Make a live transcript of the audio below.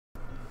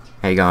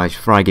Hey guys,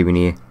 Fry Gaming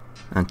here,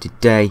 and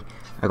today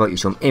I got you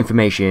some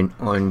information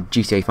on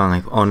GTA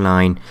 5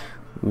 Online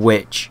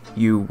which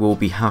you will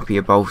be happy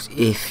about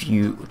if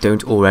you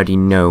don't already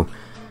know.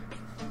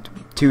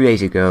 2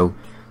 days ago,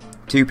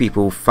 two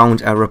people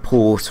found a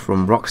report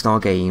from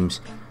Rockstar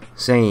Games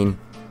saying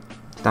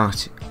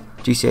that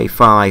GTA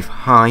 5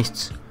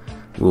 Heists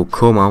will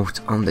come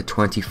out on the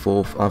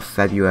 24th of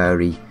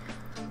February.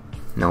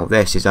 Now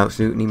this is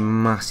absolutely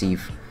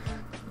massive.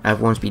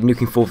 Everyone's been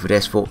looking forward for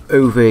this for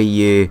over a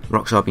year.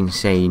 Rockstar have been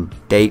saying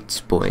dates,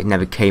 but it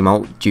never came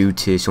out due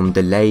to some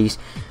delays.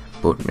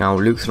 But now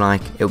it looks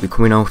like it'll be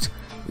coming out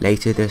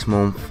later this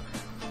month.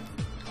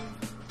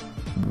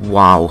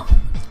 Wow.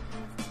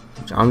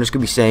 So I'm just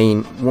going to be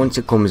saying, once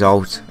it comes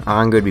out,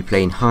 I'm going to be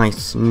playing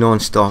Heists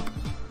non-stop,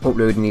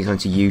 uploading these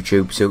onto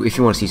YouTube. So if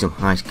you want to see some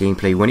Heist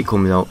gameplay when it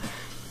comes out,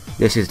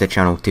 this is the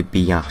channel to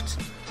be at.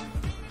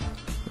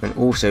 And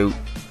also,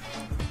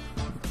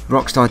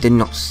 Rockstar did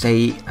not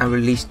say a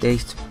release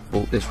date,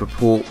 but this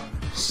report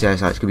says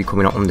that it's going to be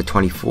coming out on the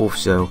 24th,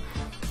 so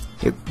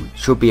it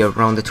should be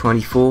around the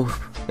 24th,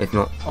 if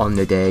not on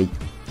the day.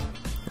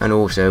 And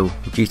also,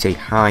 GTA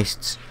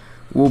Heists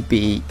will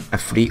be a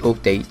free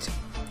update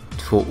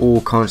for all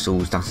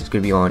consoles. That's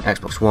going to be on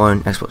Xbox One,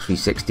 Xbox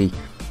 360,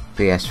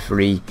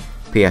 PS3,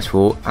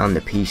 PS4 and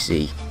the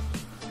PC.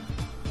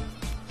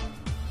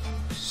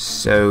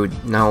 So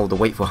now the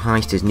wait for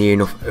Heist is near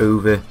enough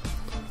over.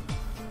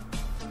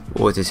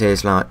 What it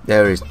says, like,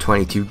 there is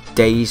 22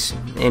 days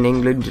in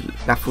England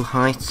left for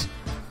Heists.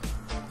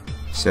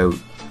 So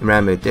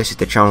remember, this is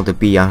the channel to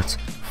be at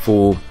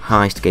for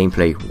Heist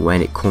gameplay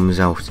when it comes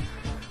out.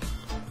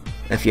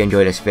 If you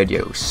enjoyed this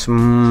video,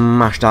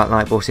 smash that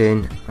like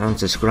button and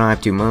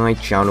subscribe to my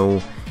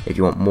channel if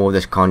you want more of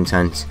this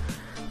content,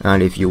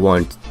 and if you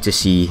want to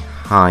see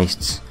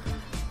Heists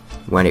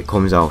when it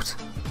comes out.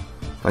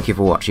 Thank you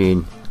for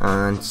watching,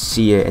 and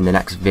see you in the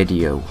next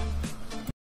video.